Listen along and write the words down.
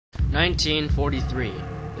1943.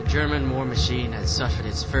 The German war machine had suffered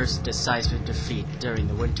its first decisive defeat during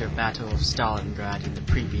the winter battle of Stalingrad in the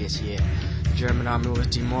previous year. The German army was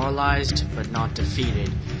demoralized, but not defeated.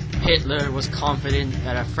 Hitler was confident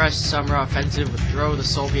that a fresh summer offensive would throw the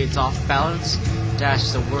Soviets off balance,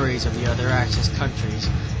 dash the worries of the other Axis countries,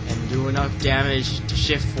 and do enough damage to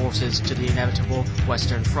shift forces to the inevitable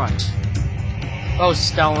Western Front. Both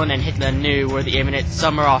Stalin and Hitler knew where the imminent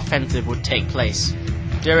summer offensive would take place.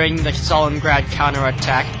 During the Stalingrad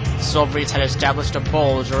counterattack, the Soviets had established a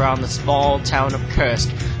bulge around the small town of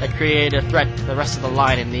Kursk that created a threat to the rest of the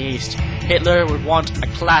line in the east. Hitler would want a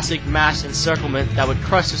classic mass encirclement that would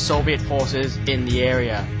crush the Soviet forces in the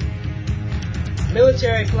area.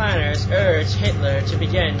 Military planners urged Hitler to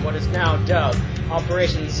begin what is now dubbed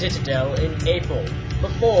Operation Citadel in April,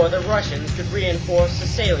 before the Russians could reinforce the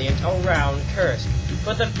salient around Kursk.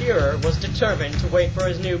 But the Fuhrer was determined to wait for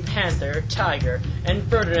his new Panther, Tiger, and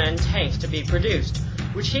Ferdinand tanks to be produced,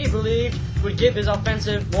 which he believed would give his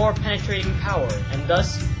offensive more penetrating power, and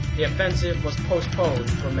thus the offensive was postponed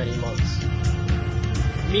for many months.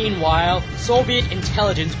 Meanwhile, Soviet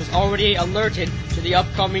intelligence was already alerted to the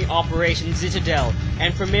upcoming Operation Citadel,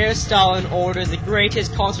 and Premier Stalin ordered the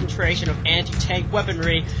greatest concentration of anti-tank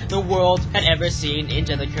weaponry the world had ever seen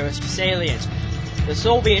into the Kursk salient. The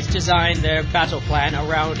Soviets designed their battle plan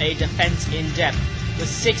around a defense in depth, with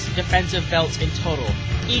 6 defensive belts in total,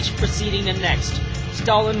 each preceding the next.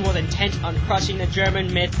 Stalin was intent on crushing the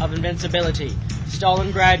German myth of invincibility.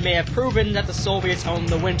 Stalingrad may have proven that the Soviets owned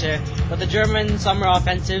the winter, but the German summer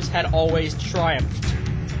offensives had always triumphed.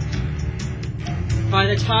 By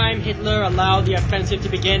the time Hitler allowed the offensive to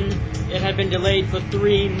begin, it had been delayed for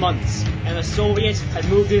 3 months, and the Soviets had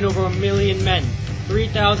moved in over 1 million men,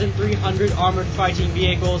 3,300 armored fighting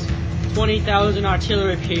vehicles, 20,000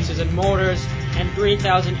 artillery pieces and mortars, and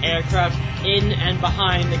 3,000 aircraft in and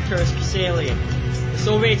behind the Kursk salient. The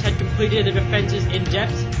Soviets had completed their defenses in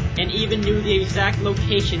depth and even knew the exact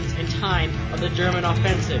locations and time of the German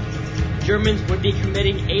offensive. The Germans would be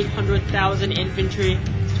committing 800,000 infantry,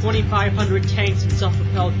 2,500 tanks and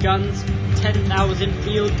self-propelled guns, 10,000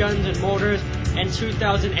 field guns and mortars, and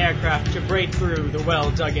 2,000 aircraft to break through the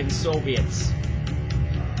well-dug-in Soviets.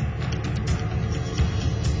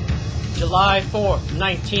 July 4th,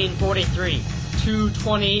 1943,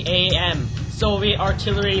 2:20 a.m. Soviet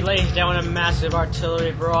artillery lays down a massive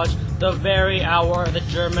artillery barrage the very hour the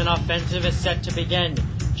German offensive is set to begin.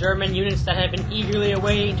 German units that had been eagerly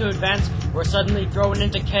awaiting to advance were suddenly thrown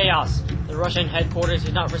into chaos. The Russian headquarters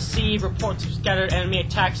did not receive reports of scattered enemy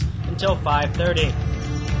attacks until 5:30.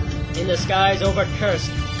 In the skies over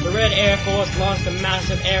Kursk, the Red Air Force launched a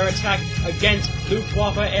massive air attack against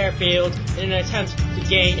Luftwaffe airfields in an attempt to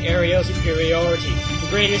gain aerial superiority. The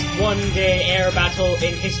greatest one-day air battle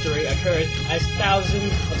in history occurred as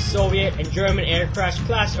thousands of Soviet and German aircraft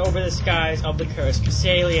clashed over the skies of the Kursk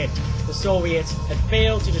salient. The Soviets had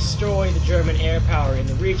failed to destroy the German air power in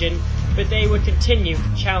the region, but they would continue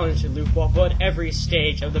to challenge the Luftwaffe at every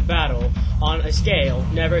stage of the battle on a scale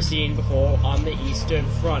never seen before on the Eastern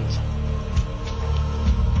Front.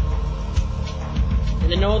 In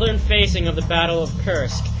the northern facing of the Battle of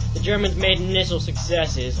Kursk, the Germans made initial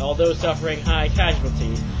successes, although suffering high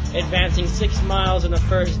casualties, advancing 6 miles on the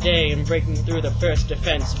first day and breaking through the first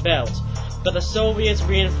defense belt. But the Soviets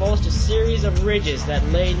reinforced a series of ridges that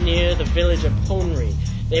lay near the village of Ponry.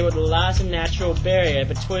 They were the last natural barrier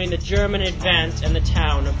between the German advance and the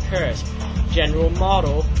town of Kursk. General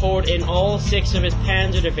Model poured in all 6 of his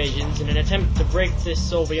panzer divisions in an attempt to break this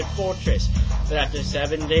Soviet fortress, but after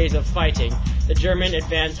 7 days of fighting, the German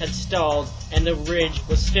advance had stalled and the ridge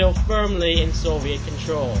was still firmly in Soviet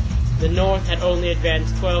control. The North had only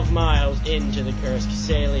advanced 12 miles into the Kursk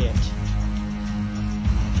salient.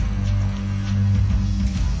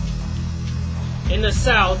 In the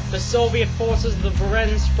south, the Soviet forces of the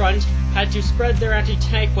Varennes front had to spread their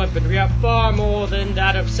anti-tank weaponry out far more than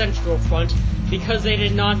that of Central Front because they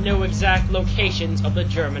did not know exact locations of the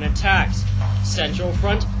German attacks. Central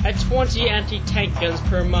Front had 20 anti-tank guns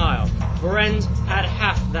per mile. Varennes had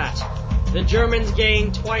half that. The Germans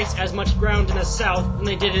gained twice as much ground in the south than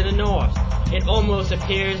they did in the north. It almost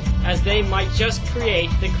appeared as they might just create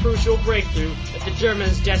the crucial breakthrough that the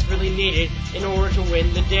Germans desperately needed in order to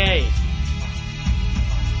win the day.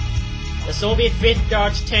 The Soviet 5th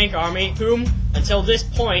Guards Tank Army, whom, until this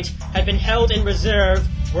point, had been held in reserve,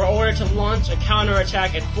 were ordered to launch a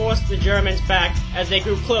counterattack and force the Germans back as they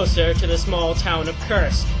grew closer to the small town of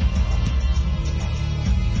Kursk.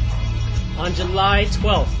 On July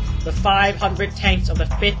 12th, The 500 tanks of the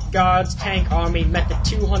 5th Guards Tank Army met the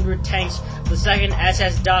 200 tanks of the 2nd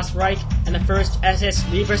SS Das Reich and the 1st SS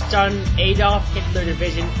Lieberstand Adolf Hitler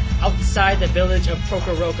Division outside the village of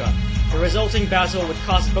Prokhorovka. The resulting battle would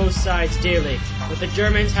cost both sides dearly, with the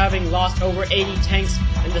Germans having lost over 80 tanks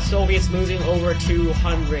and the Soviets losing over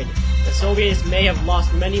 200. The Soviets may have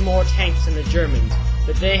lost many more tanks than the Germans,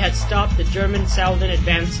 but they had stopped the German southern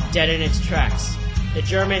advance dead in its tracks. The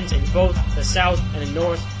Germans in both the south and the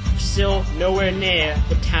north were still nowhere near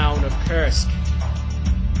the town of Kursk.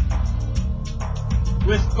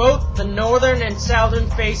 With both the northern and southern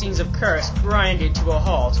facings of Kursk grinded to a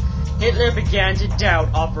halt, Hitler began to doubt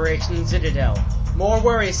Operation Citadel. More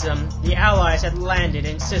worrisome, the Allies had landed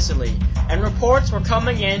in Sicily, and reports were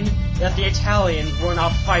coming in that the Italians were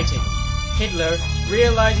not fighting. Hitler,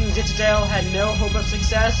 realizing Citadel had no hope of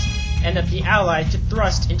success, and that the Allies could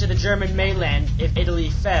thrust into the German mainland if Italy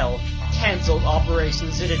fell, cancelled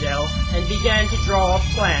Operation Citadel and began to draw up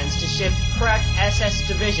plans to shift crack SS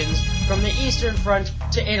divisions from the Eastern Front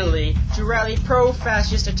to Italy to rally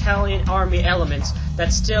pro-fascist Italian army elements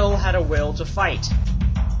that still had a will to fight.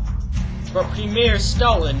 But Premier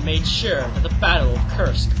Stalin made sure that the Battle of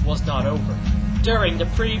Kursk was not over. During the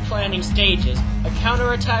pre-planning stages, a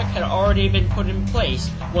counterattack had already been put in place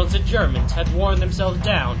once the Germans had worn themselves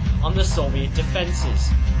down on the Soviet defenses.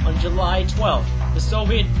 On July 12th, the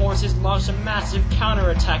Soviet forces launched a massive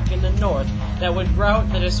counterattack in the north that would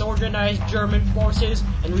rout the disorganized German forces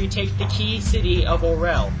and retake the key city of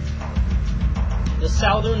Orel. The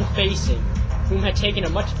southern facing, whom had taken a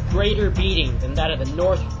much greater beating than that of the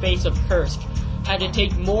north face of Kursk, had to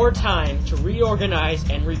take more time to reorganize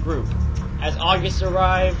and regroup. As August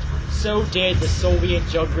arrived, so did the Soviet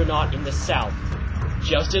juggernaut in the south.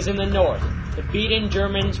 Just as in the north, the beaten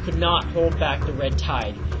Germans could not hold back the red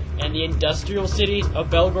tide, and the industrial cities of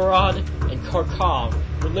Belgorod and Kharkov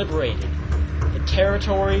were liberated. The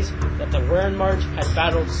territories that the Wehrmacht had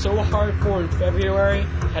battled so hard for in February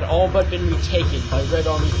had all but been retaken by Red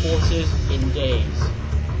Army forces in days.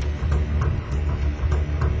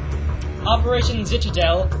 Operation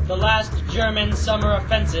Citadel, the last German summer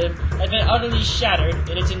offensive, had been utterly shattered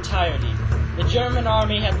in its entirety. The German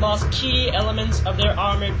army had lost key elements of their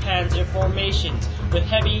armored panzer formations, with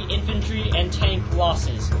heavy infantry and tank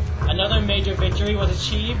losses. Another major victory was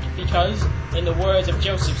achieved because, in the words of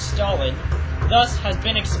Joseph Stalin, thus has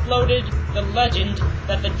been exploded the legend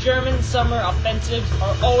that the German summer offensives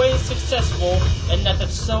are always successful and that the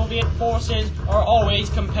Soviet forces are always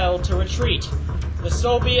compelled to retreat. The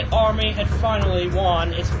Soviet army had finally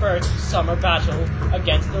won its first summer battle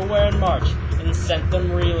against the Wehrmacht and sent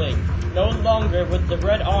them reeling. No longer would the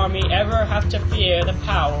Red Army ever have to fear the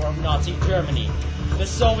power of Nazi Germany. The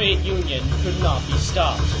Soviet Union could not be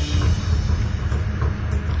stopped.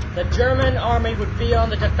 The German army would be on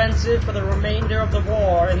the defensive for the remainder of the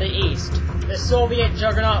war in the east. The Soviet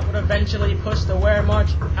juggernaut would eventually push the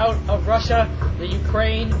Wehrmacht out of Russia, the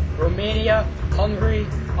Ukraine, Romania, Hungary,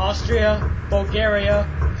 Austria, Bulgaria,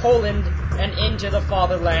 Poland, and into the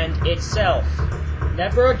fatherland itself.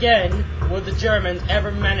 Never again would the Germans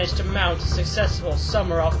ever manage to mount a successful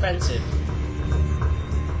summer offensive.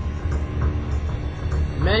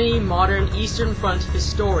 Many modern Eastern Front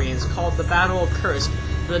historians called the Battle of Kursk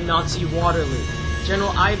the Nazi Waterloo.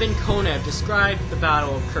 General Ivan Konev described the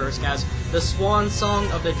Battle of Kursk as the swan song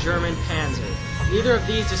of the German panzer. Neither of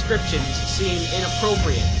these descriptions seem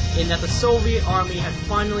inappropriate, in that the Soviet army had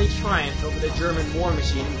finally triumphed over the German war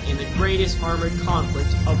machine in the greatest armored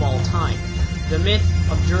conflict of all time. The myth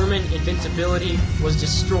of German invincibility was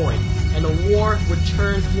destroyed, and the war would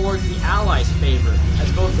turn towards the Allies' favor, as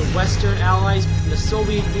both the Western Allies and the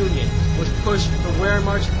Soviet Union would push the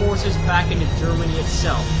Wehrmacht forces back into Germany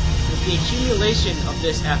itself, with the accumulation of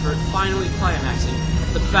this effort finally climaxing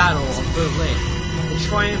at the Battle of Berlin. The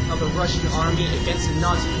triumph of the Russian army against the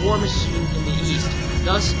Nazi war machine in the East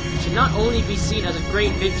thus should not only be seen as a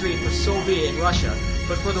great victory for Soviet Russia,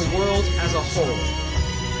 but for the world as a whole.